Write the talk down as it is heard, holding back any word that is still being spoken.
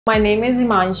My name is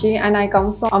Himashi and I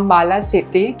come from Ambala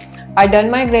city. I done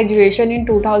my graduation in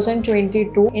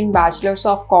 2022 in Bachelors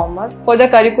of Commerce. For the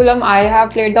curriculum, I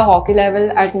have played the hockey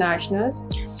level at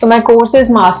nationals. So my course is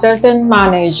Masters in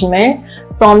Management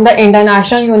from the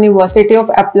International University of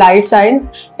Applied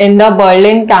Science in the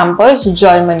Berlin campus,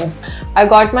 Germany. I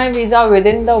got my visa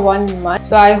within the 1 month.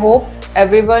 So I hope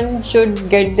everyone should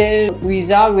get their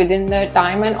visa within the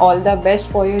time, and all the best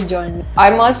for your journey. I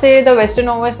must say the Western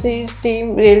Overseas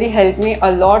team really helped me a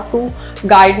lot to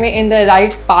guide me in the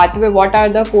right pathway, what are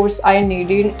the course I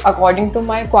needed according to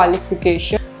my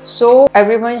qualification. So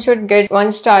everyone should get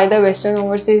once try the Western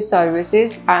Overseas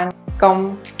services and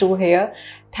come to here.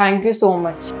 Thank you so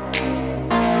much.